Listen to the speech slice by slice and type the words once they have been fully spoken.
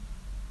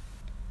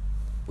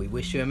We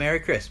wish you a Merry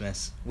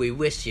Christmas. We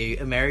wish you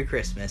a Merry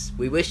Christmas.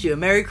 We wish you a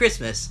Merry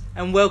Christmas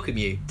and welcome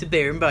you to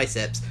Beer and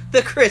Biceps,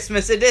 the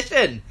Christmas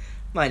edition.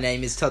 My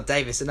name is Todd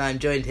Davis and I'm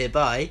joined here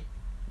by...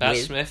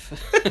 Smith.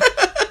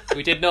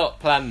 We did not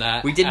plan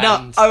that. We did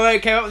not. I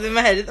won't come up with it in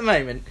my head at the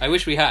moment. I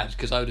wish we had,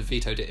 because I would have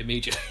vetoed it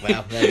immediately.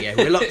 Well, there you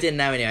go. We're locked in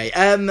now anyway.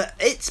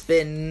 It's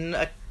been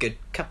a good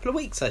couple of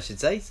weeks, I should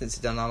say, since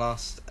we've done our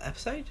last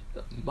episode.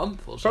 A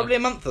month or so. Probably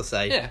a month or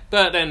so. Yeah,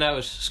 but then that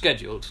was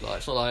scheduled. Like,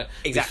 it's not like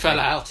we fell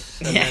out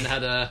and then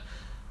had a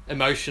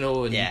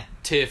emotional and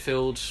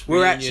tear-filled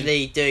We're reunion.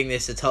 actually doing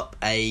this atop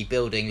a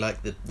building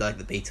like the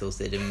Beatles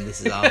did, and this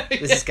is our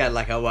this is kind of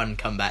like our one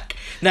comeback.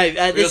 No,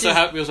 we also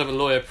have a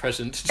lawyer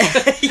present. No,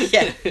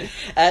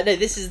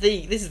 this is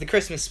the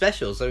Christmas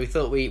special, so we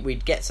thought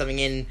we'd get something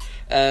in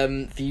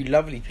for you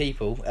lovely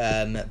people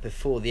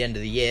before the end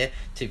of the year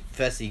to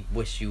firstly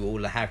wish you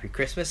all a happy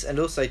Christmas, and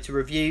also to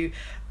review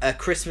a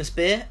Christmas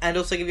beer, and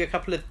also give you a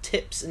couple of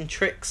tips and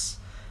tricks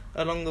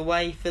along the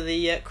way for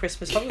the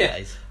Christmas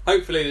holidays.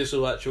 Hopefully this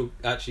will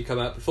actually come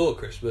out before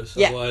Christmas,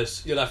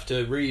 otherwise you'll have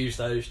to reuse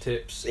those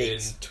tips in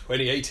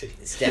 2018.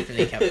 It's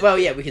definitely coming. Well,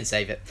 yeah, we can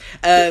save it.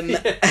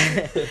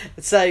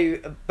 So,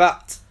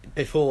 but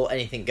before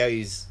anything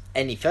goes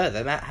any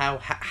further, Matt,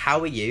 how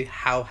are you?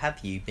 How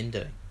have you been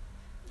doing?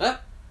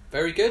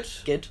 Very good.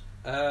 Good.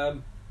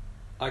 I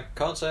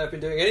can't say I've been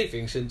doing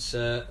anything since...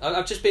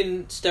 I've just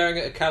been staring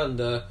at a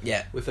calendar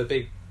with a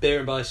big Beer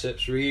and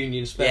Biceps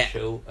reunion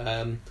special.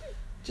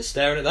 Just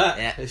staring at that.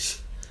 Yeah.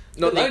 It's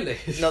not lonely.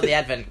 Not the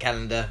advent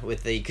calendar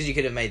with the... Because you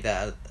could have made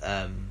that,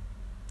 a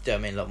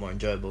lot more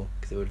enjoyable,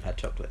 because it would have had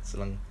chocolates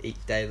along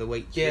each day of the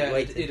week. Yeah,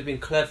 it'd have been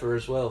clever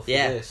as well for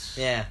this.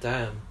 Yeah.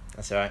 Damn.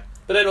 That's alright.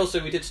 But then also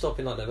we did stop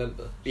in like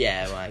November.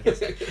 Yeah, well, I guess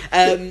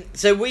so.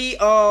 So we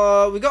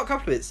got a couple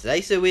of bits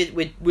today. So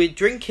we're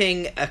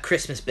drinking a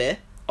Christmas beer,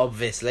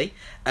 obviously,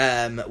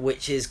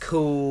 which is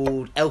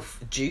called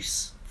Elf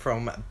Juice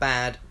from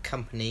Bad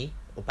Company.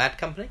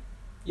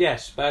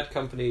 Yes, Bad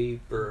Company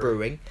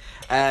Brewing.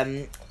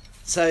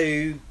 So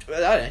I don't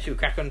know. Should we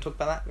crack on and talk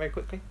about that very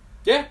quickly?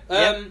 Yeah.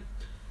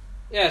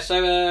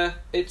 So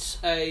it's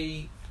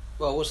a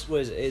what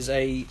is it? It's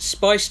a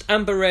spiced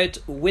amber red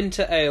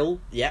winter ale.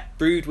 Yeah.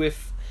 Brewed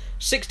with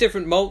 6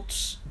 different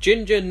malts: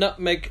 ginger,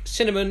 nutmeg,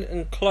 cinnamon,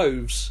 and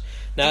cloves.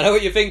 Now I know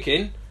what you're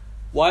thinking.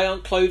 Why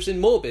aren't cloves in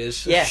more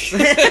beers? Yes.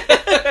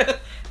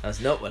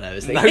 That's not what I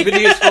was thinking.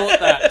 Nobody has thought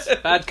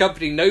that. Bad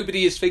Company.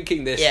 Nobody is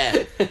thinking this.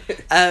 Yeah.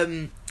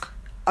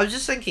 I was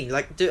just thinking,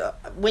 like,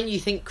 when you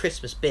think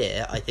Christmas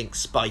beer, I think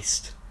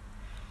spiced.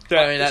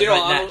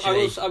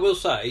 I will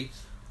say,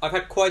 I've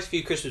had quite a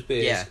few Christmas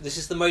beers. Yeah. This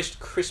is the most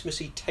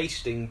Christmassy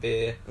tasting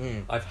beer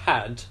I've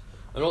had.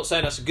 I'm not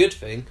saying that's a good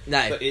thing.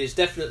 No. But it is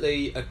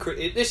definitely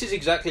this is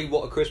exactly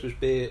what a Christmas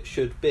beer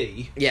should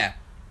be. Yeah.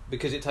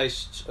 Because it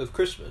tastes of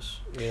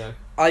Christmas, you know.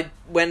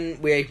 When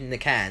we opened the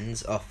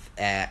cans off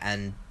air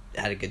and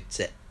had a good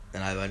sip,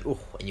 and I went, oh,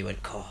 and you went,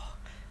 oh.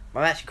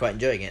 I'm actually quite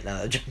enjoying it now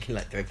that I'm drinking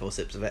like 3 or 4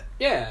 sips of it.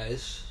 Yeah,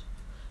 it's...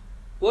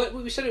 Well,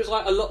 we said it was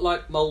like a lot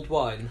like mulled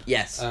wine.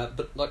 Yes.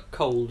 But like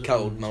cold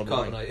mulled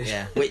wine.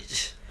 Yeah,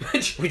 which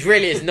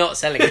really is not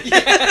selling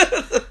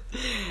it.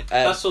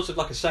 That's sort of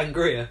like a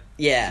sangria.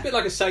 Yeah. It's a bit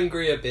like a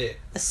sangria beer.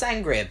 A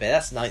sangria beer,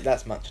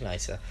 that's much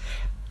nicer.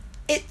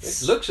 It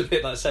looks a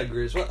bit like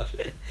sangria as well.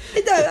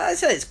 I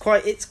said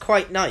it's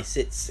quite nice.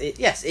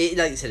 Yes,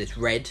 like you said, it's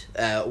red.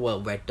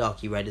 Red,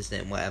 darky red, isn't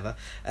it, and whatever.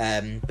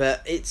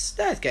 But it's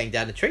going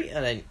down a treat.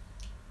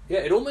 Yeah,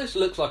 it almost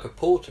looks like a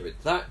porter.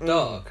 It's that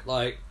dark.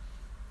 Like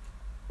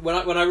when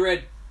I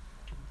read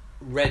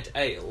red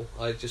ale,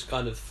 I just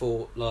kind of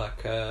thought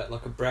like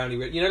a brownie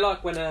red. You know,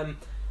 like when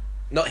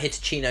Not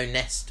Hitachino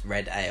Nest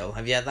Red Ale.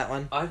 Have you had that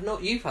one? I've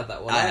not. You've had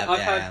that one. I've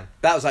had.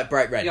 That was like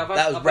bright red. Yeah,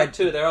 I've had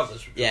 2 of their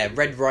others. Yeah,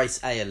 Red Rice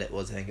Ale. It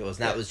was. I think it was.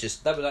 And that was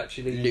just. That was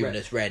actually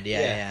luminous red.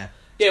 Yeah.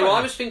 Yeah, well,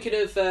 I was thinking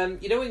of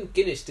you know when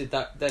Guinness did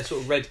their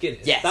sort of red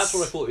Guinness. Yes. That's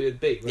what I thought it would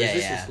be. Whereas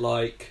this is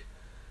like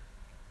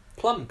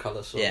plum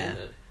colour sort of. Isn't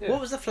it? Yeah. What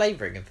was the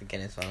flavouring of the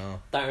Guinness one? Oh.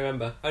 Don't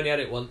remember. Only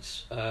had it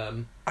once.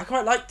 I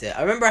quite liked it.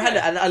 I remember I had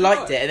it and I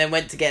liked it, and then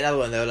went to get another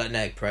one. They were like,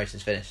 "No,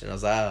 promotion's finished," and I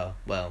was like, "Oh,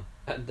 well."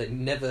 And they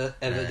never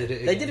ever did it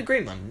again. They did a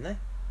green one, didn't they?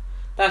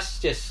 That's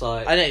just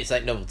like... I know it's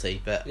like novelty,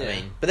 but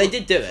but they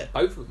did do it.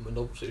 Both of them were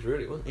novelties,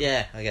 really, weren't they?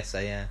 Yeah, I guess so,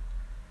 yeah.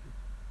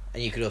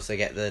 And you could also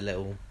get the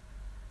little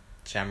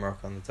shamrock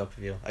on the top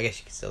of your... I guess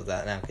you could still do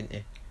that now, couldn't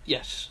you?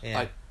 Yes.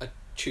 Yeah. I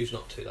choose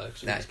not to, though,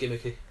 because it's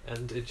gimmicky,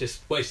 and it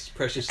just wastes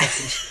precious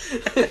seconds.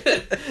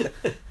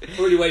 I've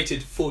already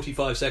waited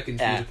 45 seconds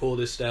for you to pour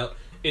this stout.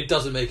 It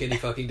doesn't make any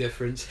fucking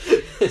difference.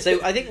 So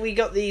I think we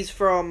got these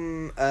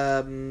from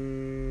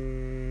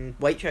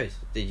Waitrose,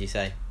 did you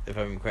say, if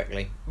I remember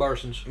correctly?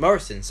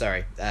 Morrison's,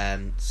 sorry.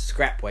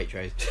 Scrap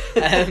Waitrose.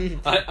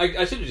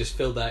 I should have just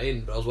filled that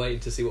in, but I was waiting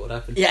to see what would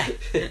happen. Yeah.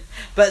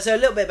 But so a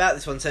little bit about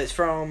this one. So it's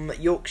from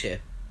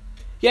Yorkshire.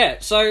 Yeah,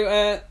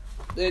 so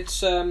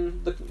it's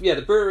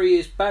the brewery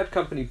is Bad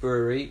Company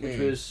Brewery, which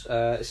was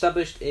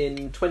established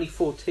in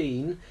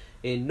 2014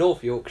 in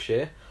North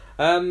Yorkshire.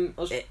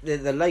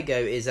 The logo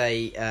is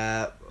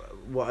a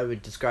what I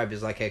would describe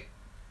as like a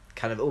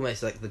kind of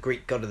almost like the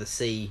Greek god of the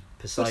sea,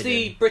 Poseidon. It's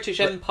the British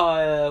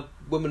Empire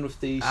woman with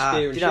the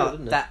spear and shield,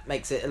 isn't it? That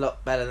makes it a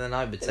lot better than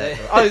I would say.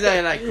 I was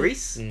saying like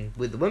Greece and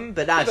with the woman,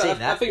 but I've seen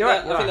that. I think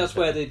that's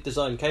where the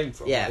design came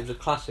from. Yeah. It was a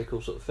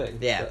classical sort of thing.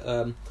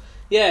 Yeah.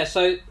 But,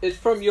 so it's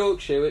from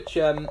Yorkshire, which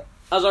as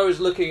I was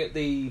looking at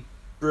the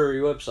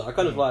brewery website, I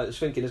kind of was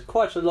thinking there's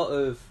quite a lot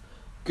of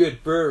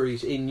good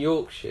breweries in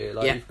Yorkshire.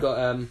 Like you've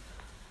got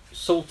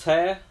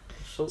Saltaire,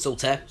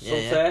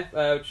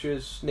 which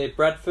was near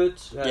Bradford,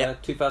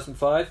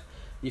 2005.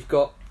 You've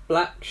got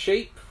Black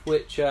Sheep,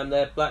 which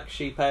their Black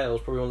Sheep Ale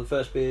is probably one of the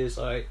first beers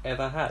I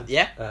ever had.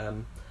 Yeah.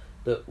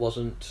 That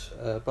wasn't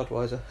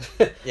Budweiser.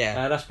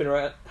 Yeah. That's been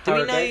around. Do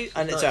we know?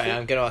 Sorry,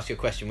 I'm going to ask you a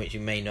question which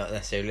you may not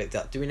necessarily looked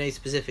up. Do we know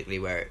specifically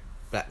where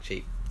Black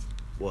Sheep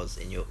was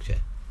in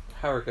Yorkshire?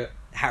 Harrogate.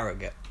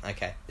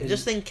 Okay. I'm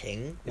just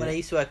thinking, when I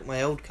used to work at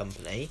my old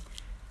company,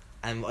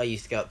 and I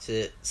used to go up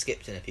to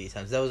Skipton a few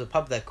times, there was a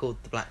pub there called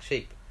the Black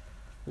Sheep.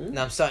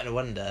 Now I'm starting to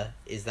wonder,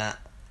 is that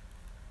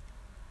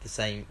the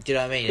same? Do you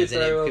know what I mean?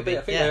 Could be.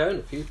 I think they own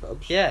a few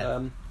pubs. Yeah.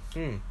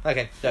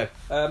 Okay, so.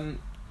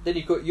 Then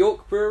you've got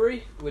York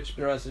Brewery, which has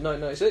been around since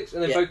 1996,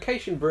 and then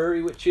Vocation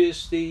Brewery, which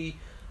is the...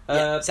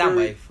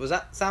 Soundwave. Was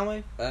that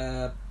Soundwave?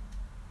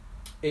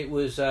 It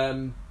was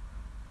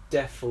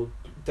Death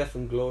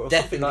and Glory. Or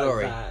Death and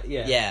Glory. Like that.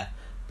 Yeah.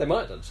 They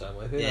might have done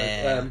Soundwave. Who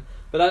knows?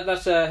 But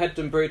that's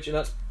Hebden Bridge, and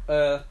that's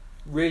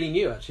really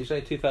new, actually. It's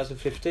only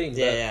 2015.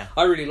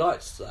 I really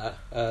liked that.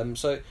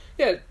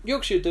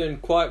 Yorkshire are doing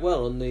quite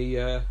well on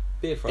the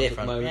beer front at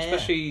the moment,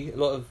 especially a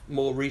lot of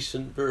more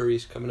recent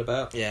breweries coming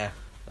about. Yeah.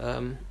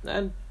 The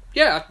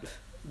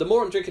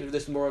more I'm drinking of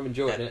this, the more I'm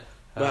enjoying it.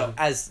 Well,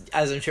 as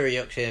I'm sure a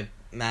Yorkshire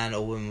man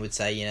or woman would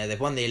say, they've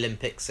won the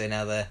Olympics, so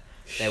now they're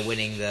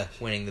winning the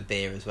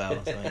beer as well, or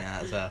something like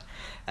that as well.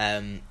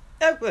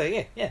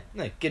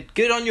 No,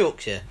 good on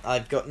Yorkshire.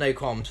 I've got no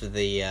qualms with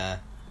the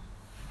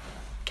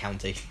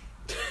county.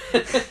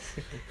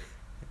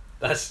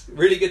 That's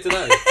really good to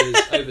know,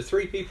 because over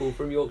 3 people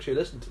from Yorkshire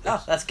listen to this.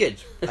 Oh, that's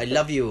good. I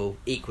love you all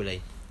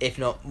equally, if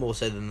not more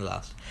so than the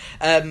last.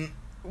 So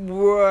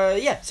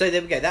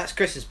there we go. That's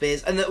Christmas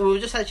beers, and we were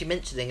just actually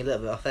mentioning a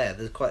little bit off there.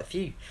 There's quite a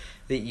few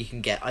that you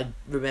can get. I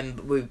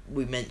remember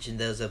we mentioned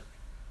there's a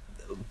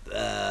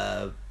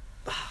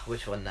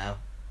which one now?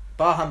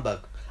 Bar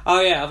Humbug.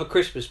 Oh yeah, have a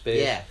Christmas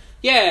beer.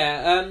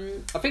 Yeah.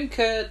 I think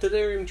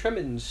Delirium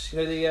Tremens,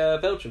 the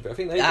Belgian beer. I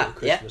think they do a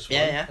Christmas one.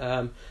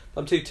 Yeah.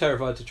 I'm too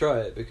terrified to try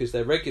it because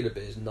their regular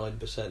beer is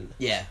 9%.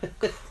 Yeah.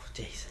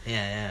 Jeez.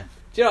 Yeah.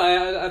 Do you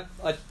know?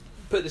 I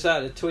put this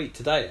out in a tweet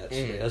today.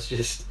 Actually, I was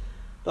just.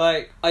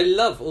 Like, I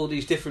love all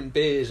these different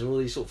beers and all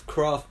these sort of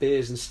craft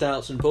beers and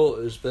stouts and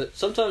porters, but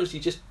sometimes you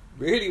just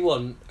really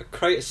want a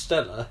crate of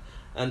Stella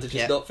and to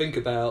just not think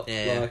about,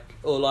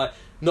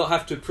 not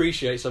have to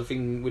appreciate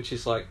something which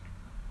is,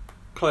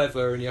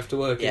 clever and you have to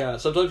work it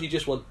out. Sometimes you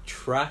just want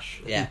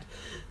trash. Yeah.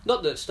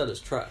 Not that Stella's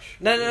trash.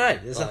 No.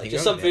 There's nothing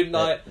just wrong something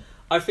with it,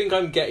 I think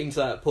I'm getting to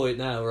that point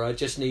now where I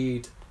just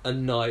need a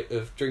night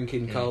of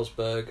drinking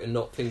Carlsberg and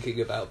not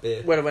thinking about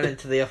beer. When I went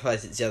into the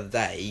off-license the other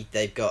day,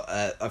 they've got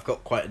I've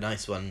got quite a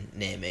nice one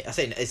near me. I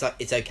say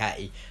it's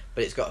okay,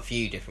 but it's got a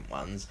few different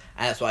ones,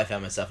 and that's why I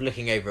found myself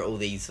looking over at all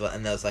these.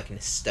 And there was an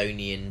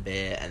Estonian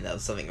beer, and there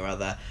was something or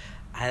other,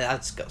 and I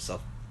just got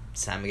myself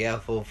San Miguel,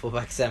 full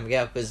back of San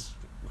Miguel, because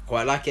I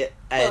quite like it.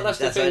 Well, that's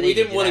the thing. We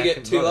didn't want to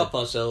get too up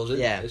ourselves in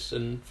this,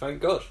 and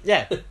thank God.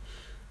 Yeah.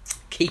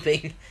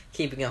 Keeping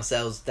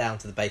ourselves down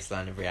to the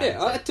baseline of reality.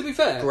 Yeah, to be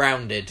fair,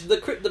 grounded.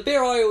 The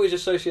beer I always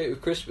associate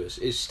with Christmas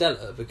is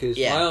Stella, because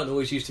my aunt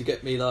always used to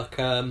get me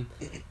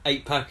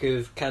 8-pack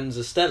of cans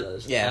of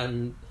Stellas,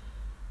 and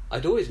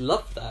I'd always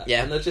loved that.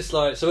 Yeah, and I just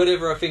so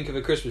whenever I think of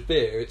a Christmas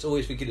beer, it's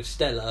always thinking of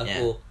Stella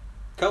or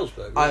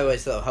Carlsberg. I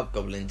always thought of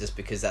Hobgoblin just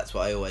because that's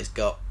what I always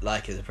got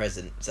as a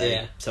present.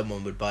 So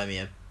someone would buy me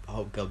a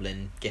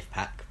Hobgoblin gift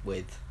pack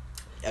with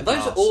a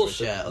those are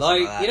awesome. Shirt or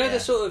like that, the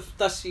sort of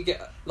that's you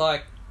get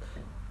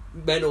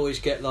men always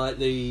get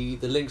the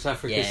Lynx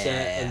Africa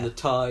set and the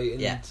tie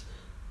and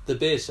the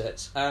beer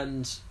sets,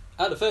 and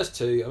out of the first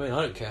 2, I mean,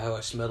 I don't care how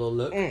I smell or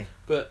look,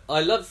 but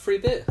I love free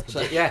beer. So.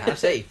 Yeah,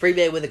 absolutely. Free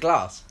beer with a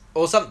glass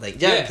or something.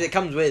 Because it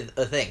comes with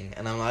a thing,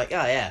 and I'm like,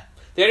 oh yeah.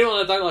 The only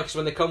one I don't like is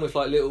when they come with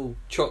little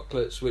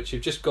chocolates which have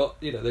just got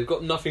they've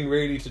got nothing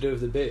really to do with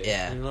the beer.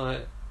 Yeah. And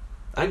I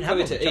don't have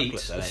it to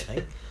eat. I don't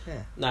think.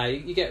 Yeah. No,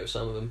 you get it with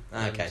some of them.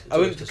 Okay. I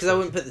wouldn't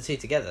put the 2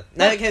 together.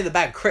 No, it came with a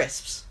bag of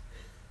crisps.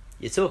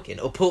 You're talking.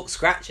 Or pork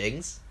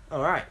scratchings.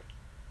 Alright.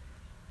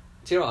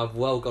 Do you know what? I've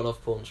well gone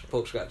off pork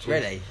scratchings.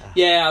 Really?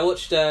 Yeah, I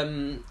watched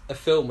a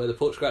film where the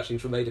pork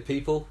scratchings were made of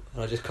people,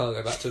 and I just can't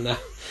go back to them now.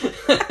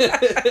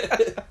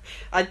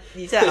 I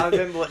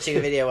remember watching a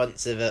video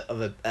once of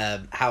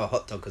how a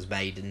hot dog was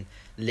made, and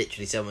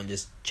literally someone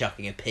just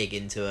chucking a pig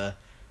into a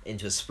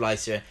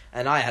splicer,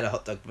 and I had a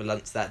hot dog for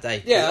lunch that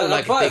day. Yeah,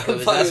 that's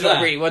what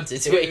I really wanted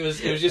to eat.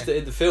 It was just that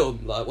in the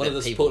film, one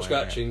of the pork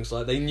scratchings,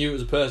 they knew it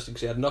was a person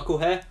because he had knuckle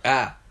hair.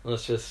 Ah. And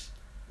it's just,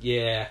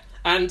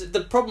 and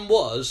the problem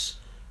was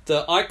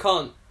that I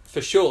can't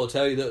for sure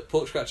tell you that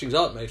pork scratchings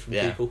aren't made from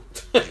people.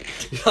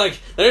 Like,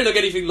 they don't look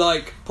anything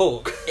like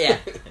pork. Yeah.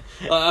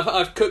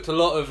 I've cooked a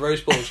lot of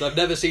roast pork, and I've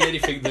never seen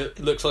anything that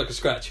looks like a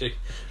scratching.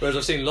 Whereas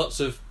I've seen lots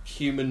of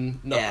human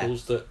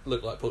knuckles that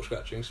look like pork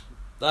scratchings.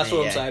 That's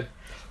what I'm saying.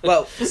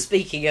 Well,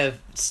 speaking of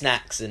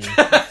snacks and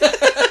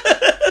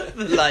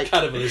like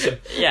cannibalism,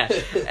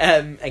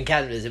 and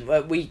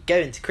cannibalism, we go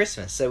into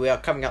Christmas, so we are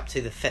coming up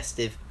to the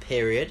festive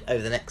period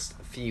over the next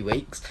few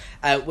weeks,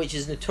 which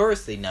is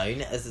notoriously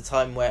known as the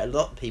time where a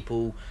lot of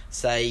people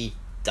say,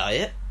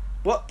 "Diet?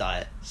 What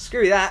diet?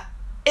 Screw that!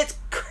 It's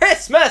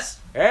Christmas!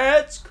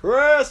 It's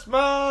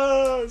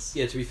Christmas!"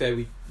 Yeah, to be fair,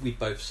 we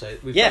both say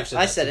it. Yeah, both said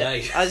I that said today.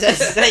 it. I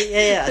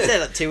said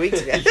it like 2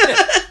 weeks ago.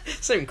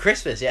 It's even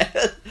Christmas,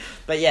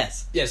 but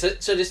yes. Yeah,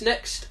 so this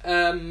next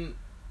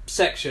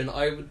section,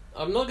 I'm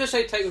not going to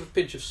say take with a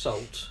pinch of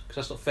salt,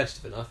 because that's not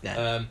festive enough.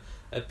 No.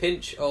 A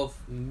pinch of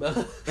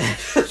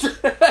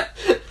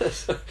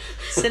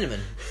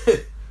Cinnamon.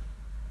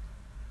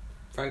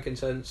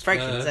 Frankincense.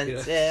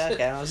 Yeah,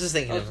 okay. I was just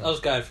thinking I was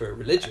going for a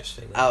religious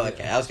thing. Oh,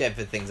 okay. I was going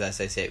for things I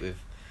associate with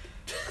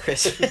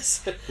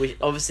Christmas, which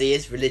obviously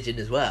is religion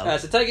as well.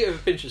 So take it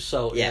with a pinch of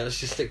salt. Yeah. Let's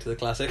just stick to the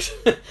classics.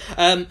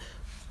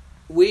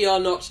 We are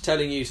not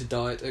telling you to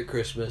diet at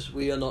Christmas.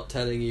 We are not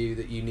telling you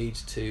that you need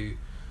to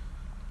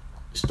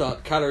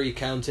start calorie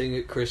counting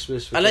at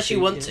Christmas. Unless you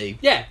want to.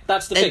 Yeah,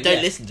 that's the thing.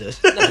 Don't listen to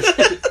us.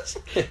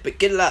 But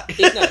good luck.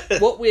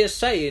 What we are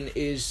saying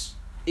is,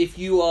 if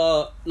you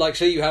are, like,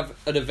 say you have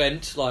an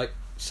event, like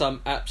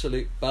some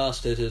absolute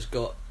bastard has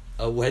got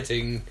a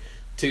wedding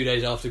 2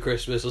 days after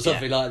Christmas or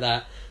something like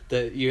that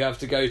you have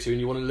to go to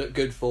and you want to look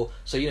good for,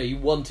 so you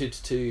wanted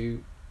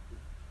to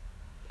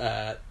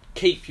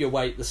keep your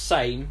weight the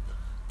same,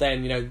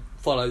 then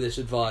follow this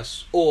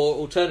advice. Or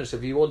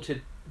alternatively, you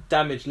wanted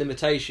damage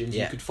limitations,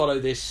 you could follow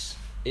this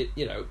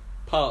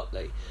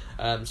partly.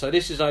 So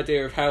this is the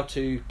idea of how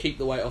to keep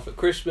the weight off at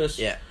Christmas.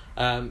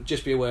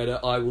 Just be aware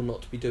that I will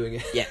not be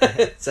doing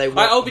it. So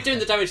I'll be doing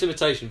the damage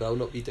limitation, but I will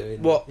not be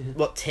doing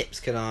what tips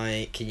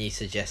can you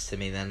suggest to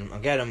me then?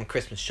 I'm going on my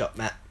Christmas shop,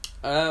 Matt.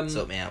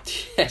 Sort me out.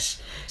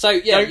 Yes.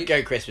 So don't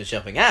go Christmas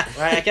shopping.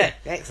 Right, okay,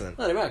 excellent.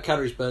 Well, the amount of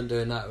calories burned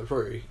doing that would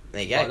probably.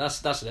 There you go.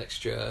 That's an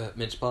extra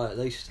mince pie at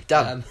least.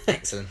 Done.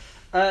 Excellent.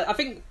 I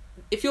think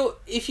if you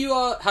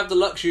have the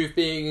luxury of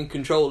being in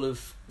control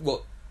of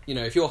what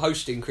if you're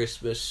hosting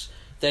Christmas,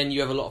 then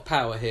you have a lot of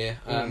power here.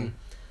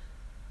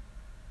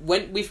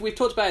 When we've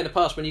talked about it in the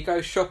past, when you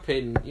go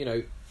shopping,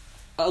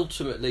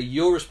 ultimately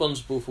you're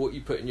responsible for what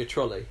you put in your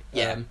trolley.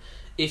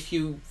 If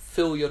you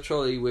fill your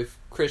trolley with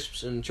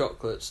crisps and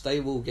chocolates, they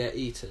will get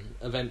eaten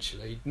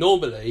eventually.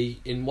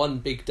 Normally in one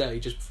big day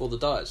just before the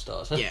diet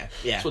starts.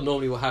 That's what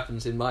normally what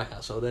happens in my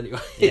household anyway.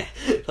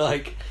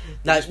 The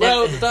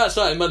diet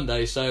started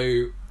Monday,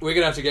 so we're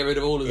gonna have to get rid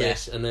of all of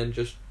this, and then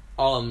just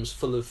arms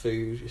full of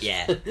food.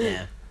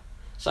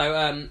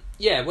 So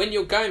when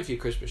you're going for your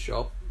Christmas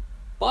shop,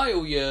 buy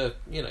all your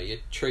your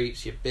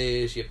treats, your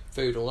beers, your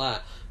food, all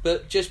that,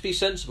 but just be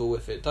sensible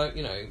with it. Don't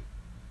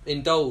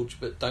indulge,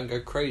 but don't go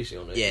crazy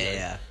on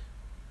it.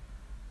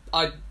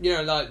 Like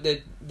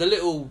the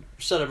little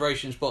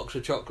celebrations box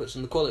of chocolates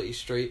and the Quality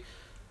Street,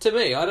 to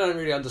me, I don't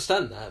really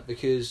understand that,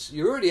 because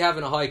you're already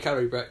having a high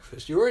calorie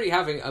breakfast, you're already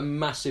having a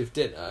massive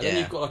dinner, and then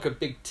you've got like a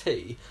big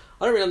tea.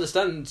 I don't really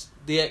understand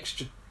the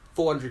extra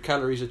 400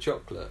 calories of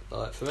chocolate.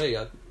 Like, for me,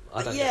 I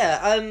don't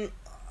get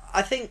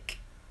I think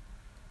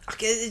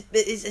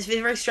it's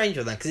a very strange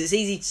one then, because it's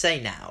easy to say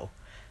now,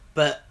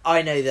 but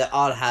I know that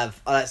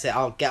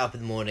I'll get up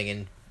in the morning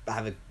and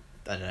have a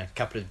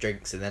couple of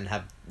drinks and then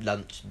have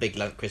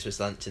Christmas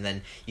lunch, and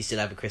then you still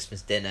have a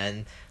Christmas dinner,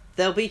 and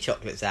there'll be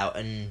chocolates out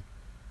and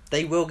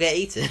they will get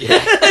eaten.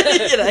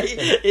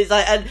 It's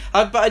like,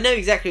 but I know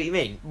exactly what you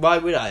mean. Why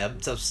would I?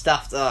 I'm sort of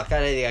stuffed. I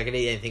don't think I can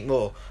eat anything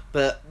more.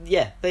 But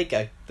there you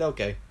go. They'll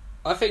go.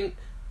 I think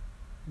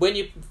when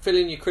you fill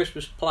in your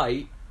Christmas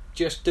plate,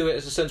 just do it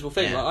as a sensible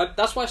thing.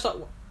 That's why I start.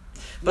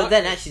 But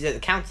then actually, the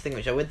counter thing,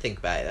 which I would think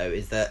about it though,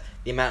 is that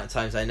the amount of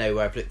times I know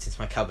where I've looked into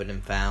my cupboard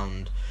and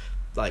found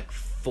like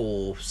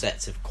 4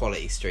 sets of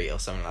Quality Street or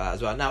something like that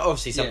as well. Now,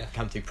 obviously, some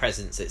come through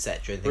presents,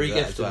 etc. and things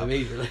like that as well.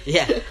 Immediately.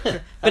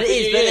 But it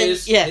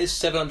is. But then, it's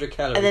 700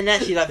 calories. And then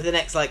actually, like for the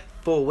next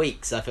 4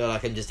 weeks, I feel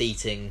like I'm just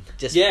eating.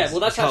 That's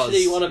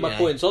actually one of my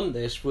points on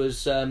this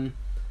was.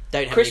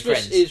 Don't have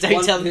Christmas any friends.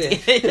 Don't tell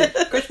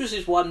them. Christmas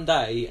is one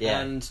day,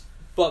 and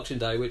Boxing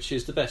Day, which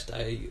is the best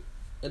day.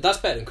 That's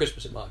better than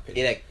Christmas in my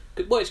opinion.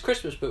 Well, it's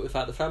Christmas, but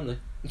without the family.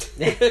 I'm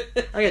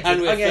going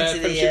to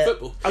the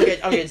football. I'm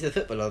going to the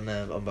football on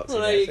Boxing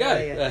Day.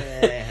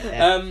 There you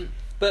go.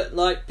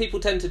 But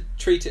people tend to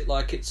treat it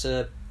like it's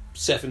a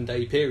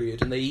 7-day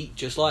period, and they eat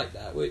just like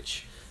that.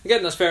 Which,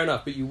 again, that's fair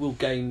enough. But you will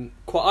gain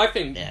I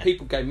think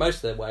people gain most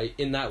of their weight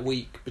in that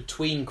week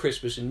between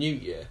Christmas and New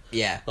Year.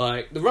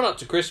 Like the run up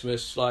to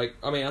Christmas. I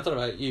don't know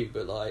about you,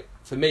 but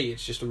for me,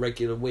 it's just a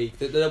regular week.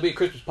 There'll be a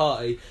Christmas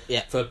party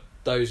for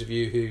those of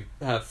you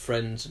who have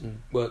friends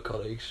and work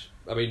colleagues.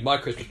 I mean, my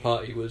Christmas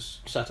party was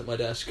sat at my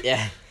desk.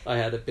 I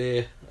had a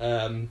beer,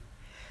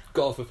 got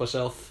off with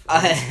myself.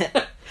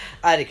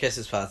 I had a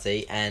Christmas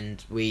party,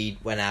 and we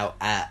went out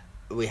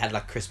we had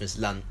like Christmas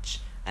lunch,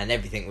 and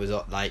everything was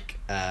like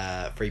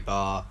free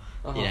bar,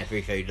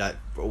 free food, like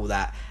all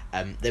that.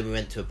 Then we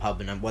went to a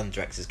pub, and one of the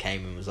directors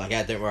came and was like,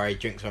 "Yeah, don't worry,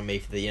 drinks on me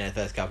for the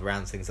first couple of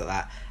rounds, things like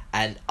that."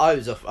 And I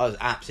was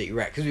absolutely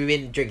wrecked because we've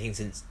been drinking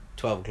since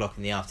 12 o'clock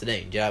in the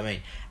afternoon. Do you know what I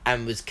mean?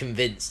 And was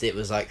convinced it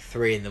was like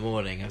 3 a.m.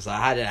 I was like,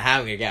 I don't know how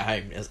I'm gonna get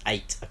home. It was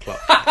 8 o'clock.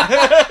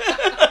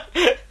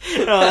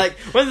 And I'm like,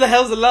 when the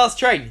hell's the last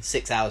train?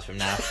 6 hours from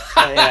now.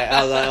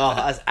 I was like, oh,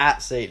 that's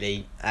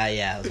absolutely,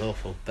 it was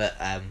awful. But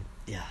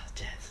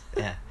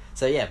yeah.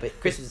 So yeah, but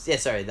Christmas. Yeah,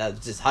 sorry, that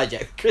was just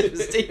hijacked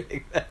Christmas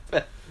Eve.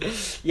 But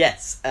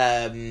yes,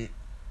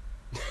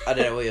 I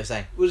don't know what you're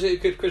saying. Was it a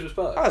good Christmas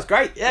party? Oh, it was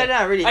great. Yeah,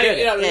 no, really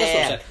good.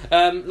 That's what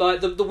I'm saying.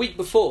 Like the week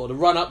before, the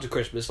run up to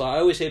Christmas, like I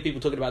always hear people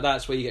talking about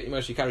that's where you get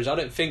most of your calories. I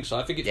don't think so.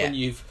 I think it's when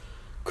you've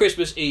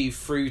Christmas Eve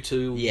through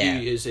to New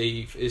Year's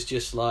Eve is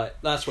just like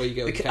that's where you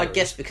go. I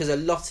guess because a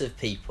lot of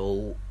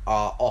people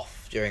are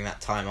off during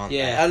that time, aren't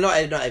they? Not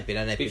everybody.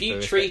 I know if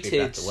you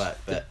treated to work,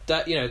 but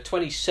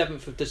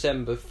 27th of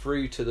December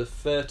through to the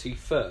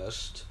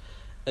 31st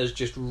as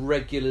just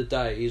regular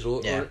days,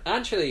 or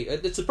actually,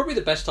 it's probably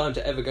the best time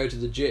to ever go to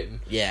the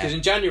gym. Yeah, because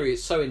in January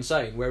it's so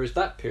insane. Whereas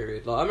that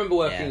period, like I remember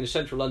working in a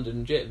central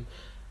London gym,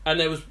 and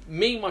there was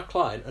me, my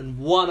client, and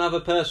one other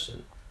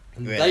person,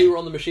 and they were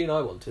on the machine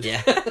I wanted.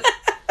 Yeah.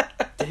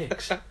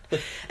 Dicks.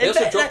 They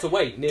also dropped a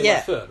weight near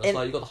my foot. I was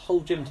like, you've got the whole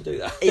gym to do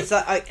that. It's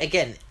like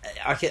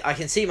I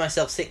can see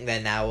myself sitting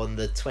there now on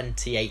the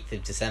 28th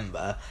of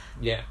December.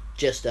 Yeah.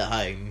 Just at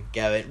home,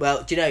 going,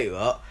 well, do you know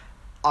what?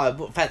 I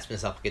fancy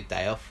myself a good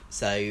day off,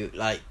 so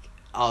like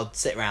I'll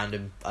sit around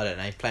and I don't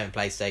know, play on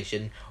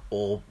PlayStation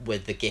or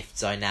with the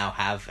gifts I now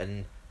have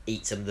and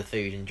eat some of the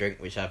food and drink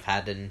which I've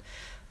had, and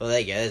well, there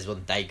you go. There's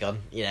one day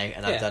gone,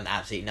 and I've done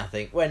absolutely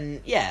nothing.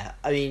 When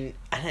I mean,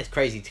 I know it's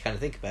crazy to kind of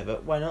think about,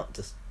 but why not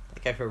just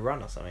go for a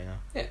run or something?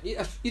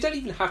 Yeah, you don't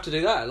even have to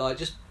do that. Like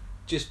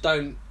just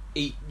don't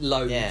eat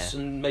loads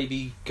and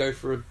maybe go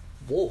for a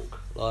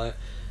walk. Like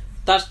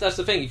that's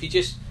the thing. If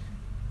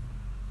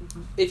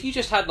you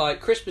just had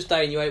like Christmas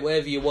Day and you ate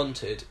whatever you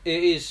wanted,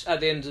 it is at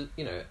the end of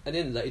the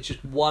day, it's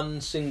just one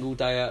single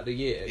day out of the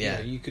year.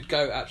 Yeah. You could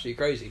go absolutely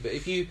crazy. But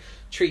if you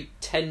treat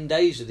 10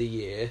 days of the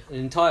year, an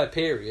entire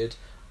period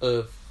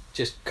of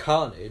just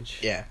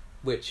carnage,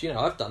 which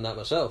I've done that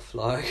myself.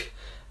 Like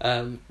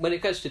when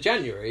it gets to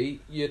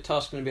January, your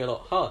task's going to be a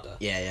lot harder.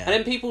 Yeah. And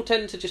then people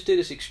tend to just do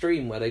this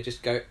extreme where they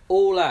just go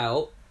all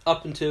out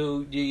up until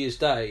New Year's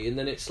Day, and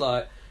then it's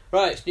like,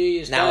 right, it's New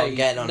Year's Day. I'm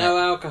getting on no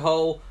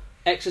alcohol.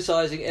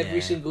 Exercising every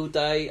single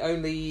day,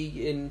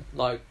 only in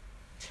like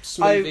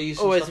smoothies.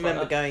 I always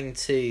remember going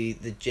to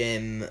the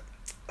gym.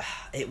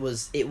 It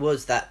was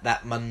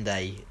that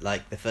Monday,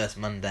 like the first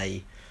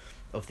Monday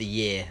of the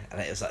year, and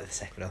it was like the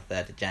 2nd or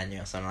 3rd of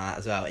January or something like that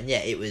as well. And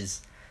it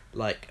was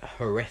like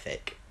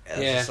horrific. It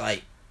was just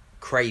like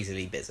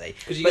crazily busy.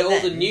 Because you get all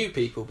the new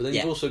people, but then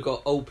you've also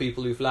got old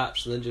people who've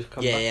lapsed and then just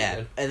come back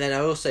again. And then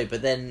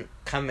but then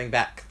coming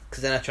back,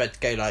 because then I tried to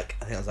go like,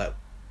 I think I was like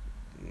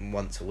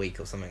once a week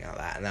or something like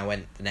that, and I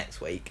went the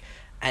next week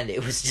and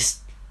it was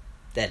just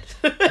dead.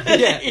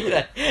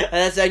 And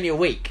that's only a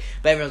week,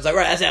 but everyone's like,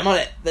 right, that's it, I'm on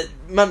it,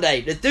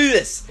 Monday, let's do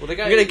this. We're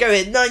gonna go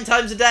in 9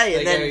 times a day,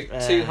 and then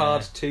go too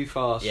hard too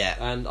fast,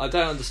 and I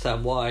don't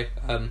understand why.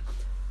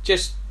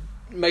 Just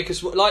make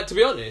us, like, to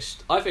be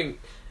honest, I think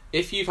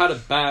if you've had a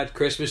bad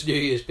Christmas New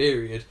Year's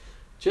period,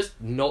 just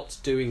not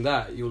doing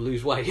that, you'll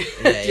lose weight. Do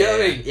you know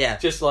what I mean? Yeah.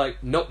 Just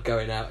like not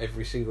going out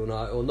every single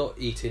night, or not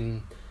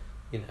eating,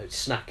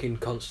 snacking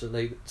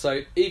constantly.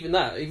 So even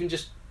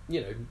just,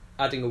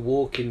 adding a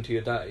walk into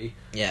your day,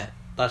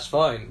 that's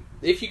fine.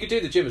 If you could do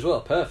the gym as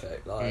well,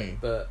 perfect.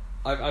 But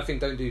I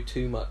think don't do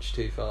too much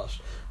too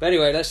fast. But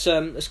anyway,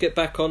 let's get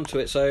back onto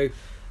it. So,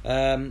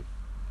 doing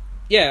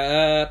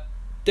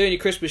your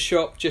Christmas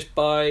shop, just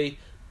buy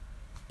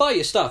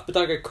your stuff, but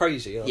don't go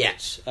crazy on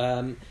it.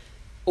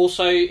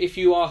 Also, if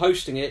you are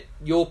hosting it,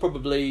 you're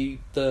probably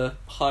the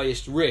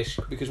highest risk,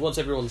 because once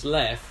everyone's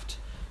left,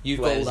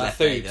 you've got all that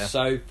food.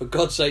 So, for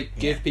God's sake,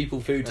 give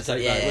people food to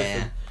take back with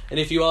them. And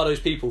if you are those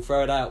people,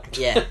 throw it out.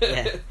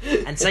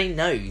 And say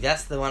no.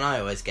 That's the one I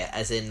always get.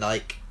 As in,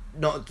 like,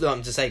 not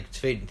to say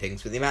food and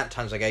things, but the amount of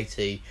times I go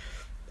to,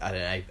 I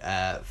don't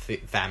know,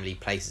 family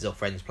places or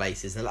friends'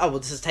 places, and they're like, oh, well,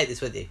 just take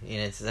this with you.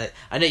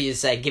 I know you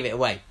say give it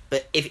away,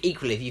 but if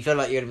you feel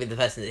like you're going to be the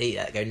person to eat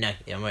that, go, no,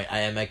 I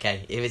am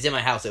okay. If it's in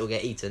my house, it will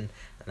get eaten.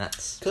 And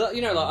that's... Because,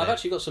 I've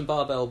actually got some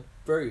Barbell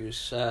brews,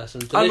 some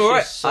delicious... I'm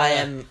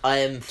alright. I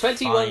am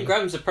 21 fine.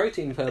 grams of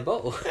protein per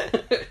bottle.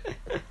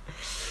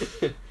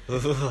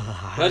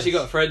 I've actually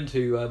got a friend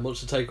who wants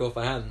to take off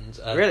my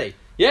hands. Really?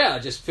 Yeah, I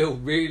just feel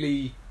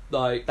really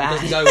like bad.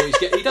 He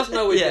doesn't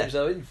know what he's getting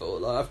himself in for.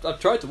 Like, I've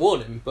tried to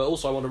warn him, but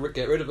also I want to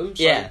get rid of him.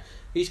 So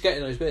he's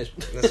getting those beers.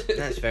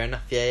 That's fair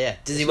enough. Yeah.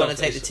 Does he want to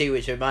take the 2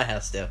 which are in my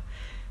house still?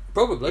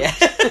 Probably. Yeah.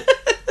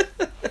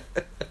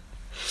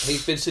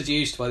 He's been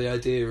seduced by the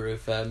idea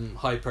of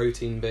high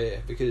protein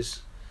beer,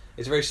 because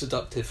It's a very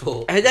seductive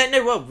thought. I don't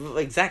know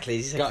what exactly.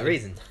 This is the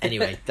reason.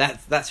 Anyway,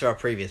 that's for our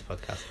previous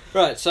podcast.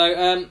 Right. So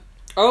I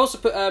also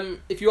put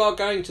if you are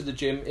going to the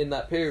gym in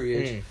that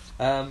period,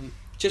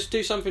 just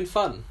do something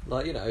fun,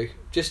 like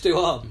just do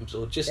arms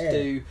or just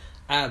do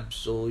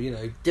abs or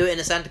do it in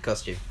a Santa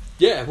costume.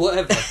 Yeah,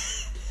 whatever.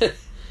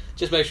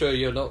 Just make sure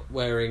you're not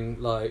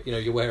wearing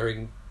you're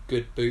wearing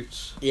good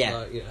boots.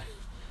 Yeah.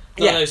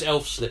 Not those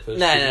elf slippers.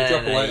 No.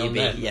 Drop away on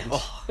them. Yeah.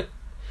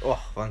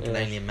 One can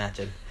only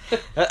imagine.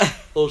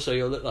 Also,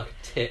 you'll look like a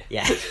tit.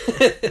 Yeah.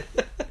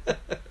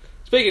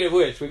 Speaking of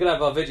which, we're going to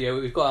have our video.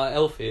 We've got our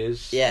elf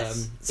ears.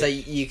 Yes. So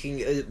you can...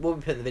 what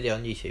we put in the video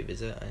on YouTube,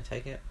 is it? I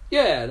take it?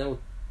 Yeah, and then we'll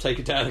take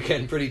it down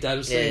again pretty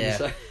damn soon. Yeah.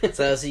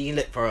 So you can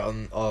look for it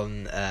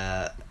on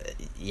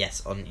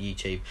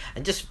YouTube.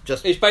 And just...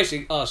 It's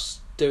basically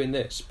us doing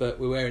this, but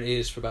we're wearing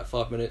ears for about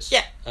 5 minutes.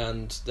 Yeah.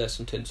 And there's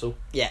some tinsel.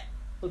 Yeah.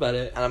 What about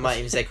it? And I might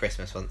even say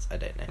Christmas once. I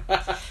don't know.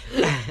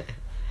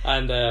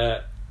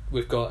 And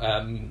we've got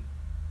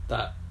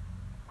that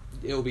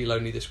It'll Be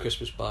Lonely This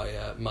Christmas by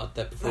Mud.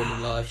 They're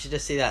performing live. You should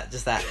just see that.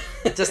 Just that,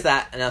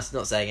 and us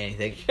not saying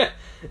anything. Yeah.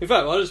 In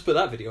fact, I'll just put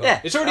that video on.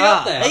 Yeah. It's already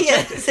up there.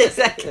 Yes,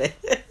 exactly.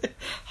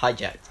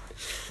 Hijacked.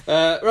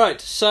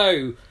 Right,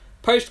 so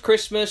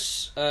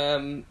post-Christmas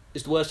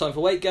is the worst time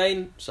for weight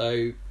gain,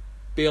 so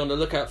be on the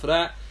lookout for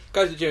that.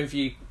 Go to the gym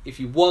if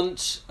you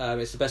want.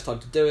 It's the best time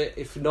to do it.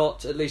 If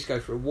not, at least go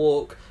for a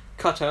walk.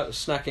 Cut out the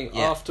snacking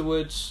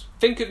afterwards.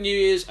 Think of New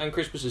Year's and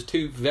Christmas as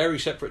two very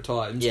separate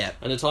times. Yeah.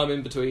 And the time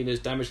in between is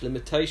damage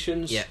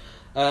limitations. Yeah.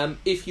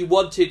 If you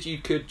wanted, you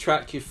could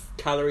track your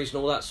calories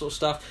and all that sort of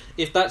stuff.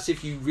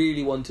 If you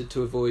really wanted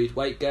to avoid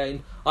weight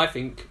gain, I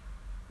think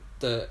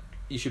that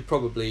you should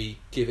probably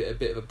give it a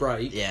bit of a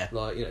break. Yeah.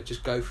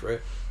 Just go for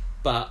it.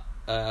 But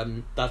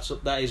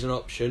that is an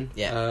option.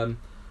 Yeah.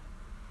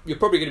 You're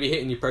probably going to be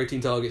hitting your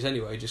protein targets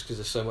anyway, just because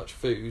there's so much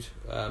food.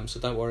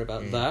 So don't worry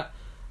about that.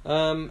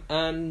 And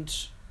when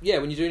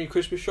you're doing your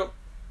Christmas shop,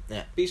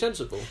 be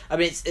sensible. I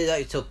mean, it's like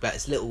you talk about.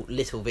 It's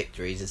little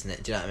victories, isn't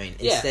it? Do you know what I mean?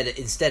 Yeah.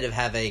 Instead of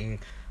having,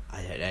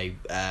 I don't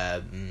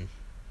know,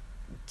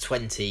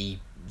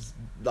 20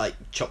 like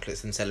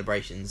chocolates and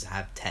celebrations,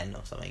 have 10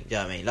 or something. Do you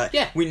know what I mean? Like,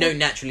 we know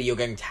naturally you're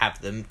going to have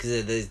them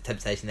because there's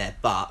temptation there.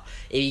 But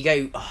if you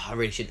go, I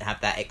really shouldn't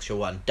have that extra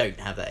one. Don't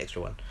have that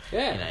extra one.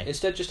 Yeah.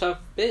 Instead, just have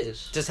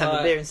beers. Just have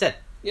a beer instead.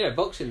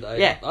 Boxing Day.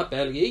 Yeah. I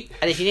barely eat.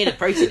 And if you need a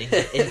protein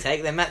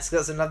intake, then Matt's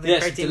got some lovely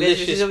protein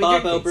delicious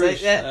barbell brews.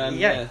 So,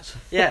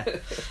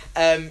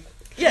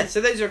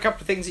 so those are a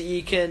couple of things that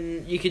you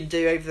can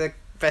do over the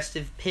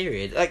festive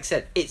period. Like I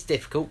said, it's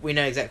difficult. We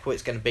know exactly what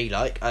it's going to be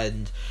like,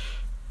 and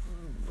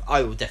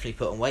I will definitely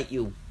put on weight.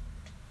 You'll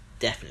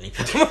definitely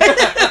put on weight.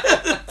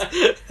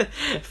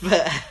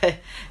 But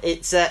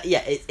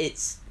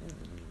it's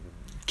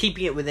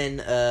keeping it within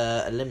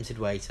a limited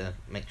way to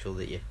make sure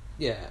that you're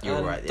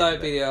all right. Don't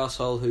be the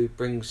arsehole who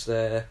brings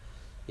their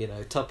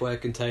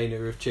Tupperware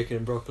container of chicken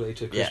and broccoli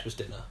to Christmas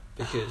dinner,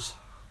 because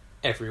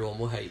everyone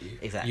will hate you.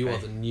 Exactly. You are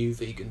the new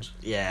vegans.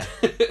 Yeah.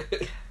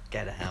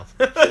 Get a hell.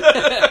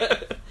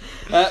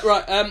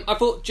 Right, I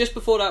thought just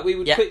before that we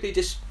would quickly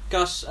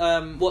discuss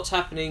what's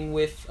happening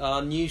with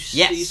our new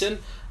season.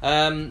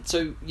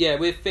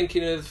 We're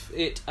thinking of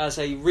it as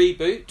a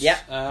reboot.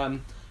 Yeah.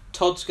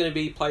 Todd's going to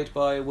be played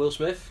by Will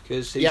Smith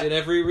because he's in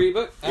every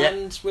reboot,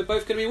 and we're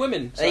both going to be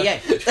women. So.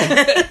 There you go.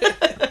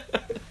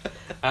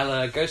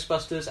 And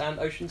Ghostbusters and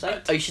Ocean's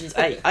 8. Ocean's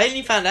 8. I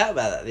only found out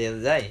about that the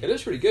other day. It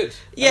looks really good.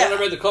 Yeah. And then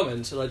I read the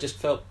comments and I just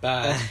felt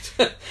bad.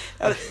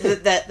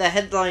 The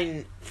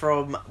headline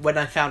from when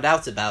I found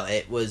out about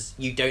it was,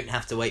 "You don't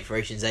have to wait for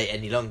Ocean's 8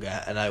 any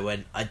longer," and I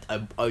went, I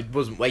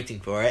wasn't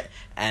waiting for it,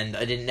 and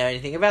I didn't know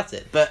anything about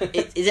it. But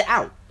is it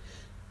out?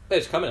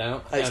 It's coming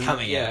out. Oh, it's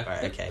coming out.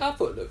 Right, okay. I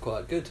thought it looked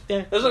quite good.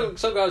 Yeah. There's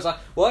some guys like,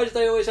 why do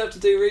they always have to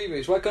do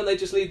reboots? Why can't they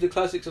just leave the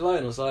classics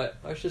alone? I was like,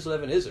 Ocean's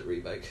 11 is a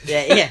remake. Yeah,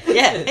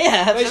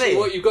 absolutely. Basically,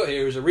 what you've got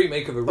here is a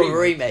remake of a remake. Or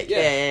a remake,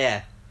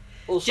 yeah.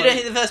 Also, do you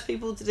know who the first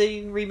people to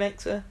do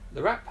remakes were?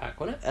 The Rat Pack,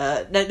 wasn't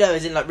it? No,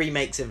 as in like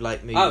remakes of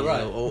like movies. Oh,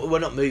 right. Or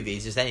not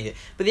movies, just anything.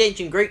 But the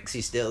ancient Greeks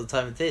used to do it all the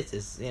time in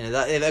theatres.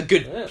 A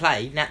good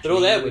play, naturally. But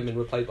all their women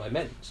were played by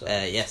men. So.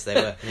 Yes, they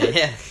were.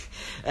 Yeah.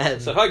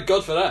 So thank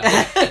God for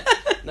that.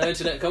 No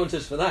internet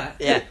commenters for that.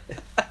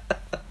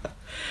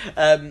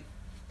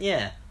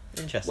 Yeah.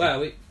 Interesting.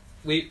 Well,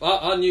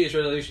 our New Year's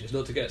resolution is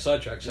not to get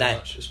sidetracked so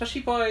much,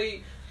 especially by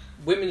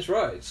women's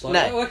rights.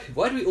 Like,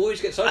 why do we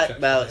always get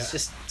sidetracked? It's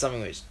just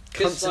something which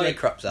constantly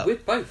crops up. We're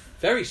both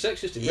very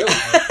sexist in real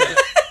life.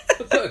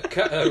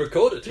 Put a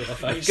recorder to our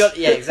face.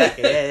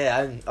 Exactly.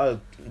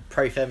 I'm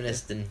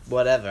pro-feminist and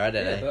whatever. I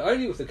don't know. But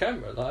only with the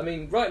camera. Like, I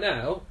mean, right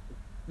now,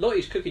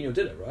 Lottie's cooking your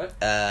dinner, right?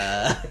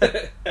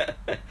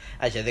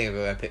 Actually, I think I'm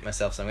going to pick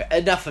myself somewhere.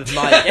 Enough of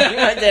my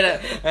dinner.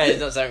 It's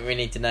not something we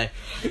need to know.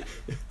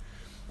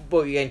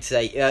 What were you going to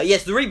say?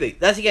 Yes, the reboot.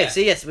 That's it. Yeah. So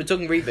yes, we're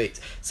talking reboots.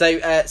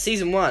 So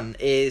season 1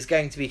 is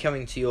going to be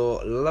coming to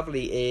your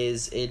lovely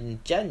ears in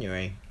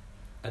January.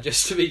 And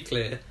just to be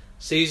clear,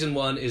 season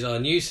 1 is our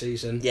new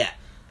season. Yeah.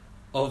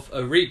 Of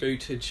a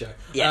rebooted show.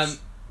 Yes.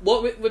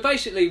 we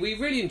basically, we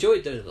really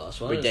enjoyed doing the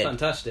last one. It was did.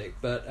 fantastic,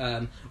 but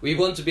we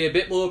want to be a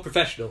bit more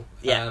professional.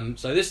 Yeah.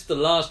 So this is the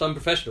last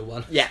unprofessional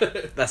one. Yeah,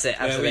 that's it.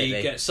 Absolutely. Where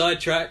we get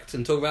sidetracked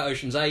and talk about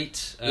Ocean's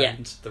 8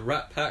 and the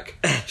Rat Pack,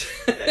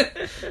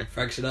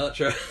 Frank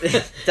Sinatra.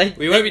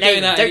 We won't be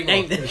doing that don't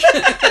anymore. name them.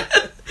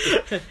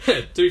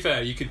 To be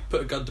fair, you could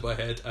put a gun to my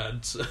head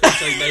and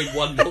say name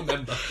one more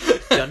member.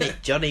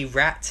 Johnny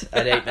Rat.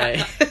 I don't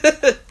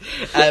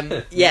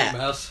know. Yeah.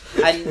 Mouse.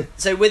 And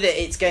so with it,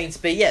 it's going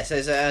to be so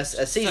it's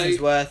a season's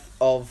worth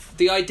of.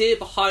 The idea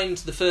behind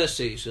the first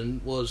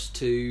season was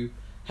to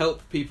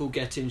help people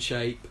get in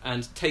shape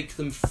and take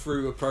them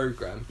through a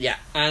program. Yeah.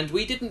 And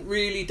we didn't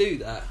really do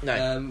that.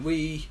 No.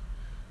 We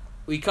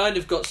kind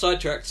of got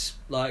sidetracked,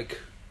 like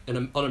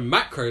on a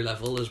macro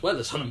level as well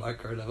as on a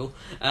micro level.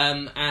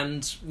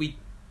 And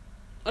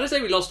I don't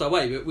say we lost our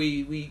way, but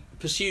we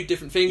pursued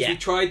different things. Yeah. We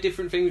tried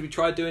different things. We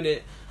tried doing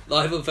it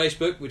live on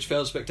Facebook, which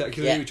failed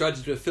spectacularly. Yeah. We tried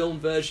to do a film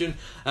version,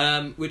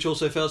 which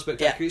also failed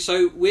spectacularly.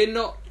 So we're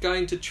not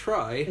going to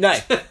try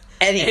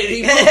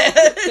anymore.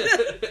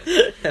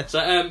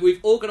 So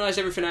we've organised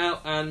everything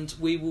out, and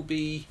we will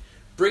be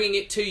bringing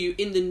it to you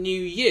in the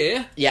new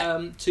year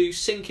to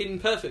sync in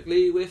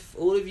perfectly with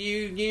all of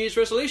you New Year's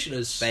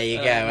resolutioners. There you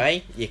go, eh?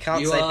 You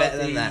can't say better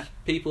than that.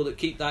 People that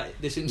keep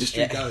this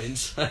industry going.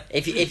 So.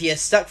 If you're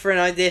stuck for an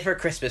idea for a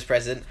Christmas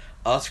present,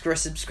 ask for a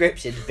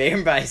subscription to Beer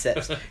and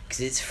Biceps because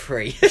it's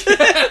free.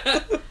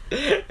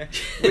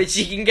 Which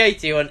you can go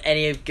to on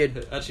any of good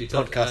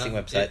podcasting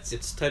websites.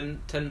 It's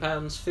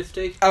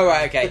 £10.50. Oh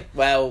right, okay.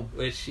 Well,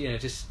 which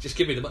just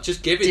give me the money.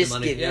 Just give me the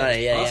money. Give me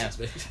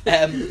the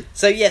money.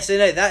 So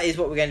no, that is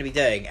what we're going to be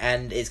doing,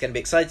 and it's going to be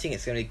exciting.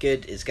 It's going to be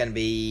good. It's going to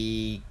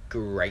be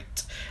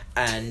great,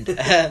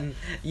 and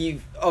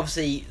you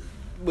obviously.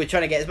 We're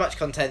trying to get as much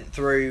content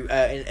through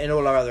in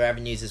all our other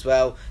avenues as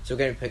well. So we're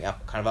going to be putting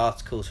up kind of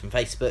articles from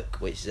Facebook,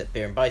 which is at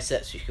Beer and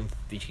Biceps. You can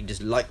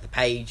just like the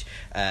page.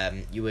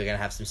 We're going to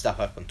have some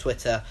stuff up on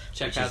Twitter.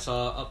 Check out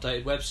our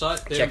updated website,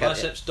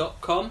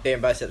 beerandbiceps.com.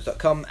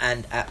 Beerandbiceps.com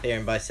and at Beer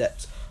and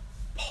Biceps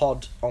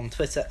Pod on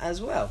Twitter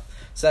as well.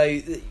 So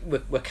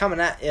we're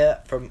coming at you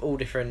from all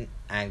different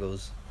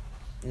angles.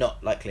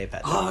 Not like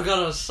Cleopatra. Oh my god,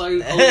 I was so on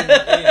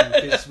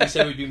because we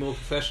said we'd be more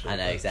professional. I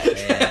know, exactly.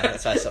 Yeah,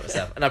 that's why I stopped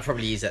myself. And I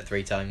probably used that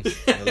 3 times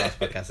in the last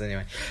podcast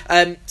anyway.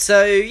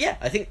 So,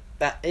 I think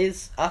that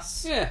is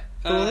us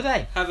for the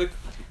day. Have a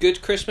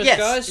good Christmas,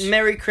 guys.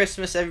 Merry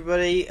Christmas,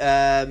 everybody.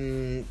 Have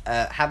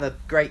a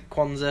great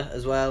Kwanzaa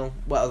as well.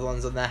 What other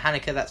ones on there?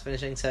 Hanukkah, that's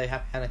finishing, so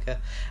happy Hanukkah.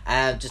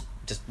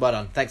 Just well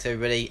done. Thanks,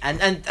 everybody.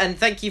 And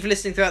thank you for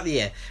listening throughout the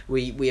year.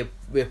 We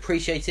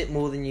appreciate it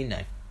more than you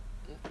know.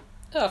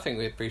 Yeah, I think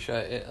we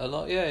appreciate it a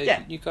lot.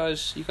 Yeah. You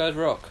guys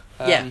rock.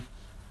 Yeah.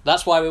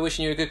 That's why we're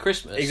wishing you a good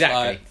Christmas.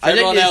 Exactly. For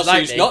everyone else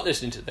who's not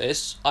listening to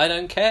this, I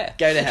don't care.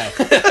 Go to hell.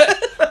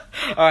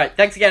 All right.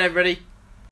 Thanks again, everybody.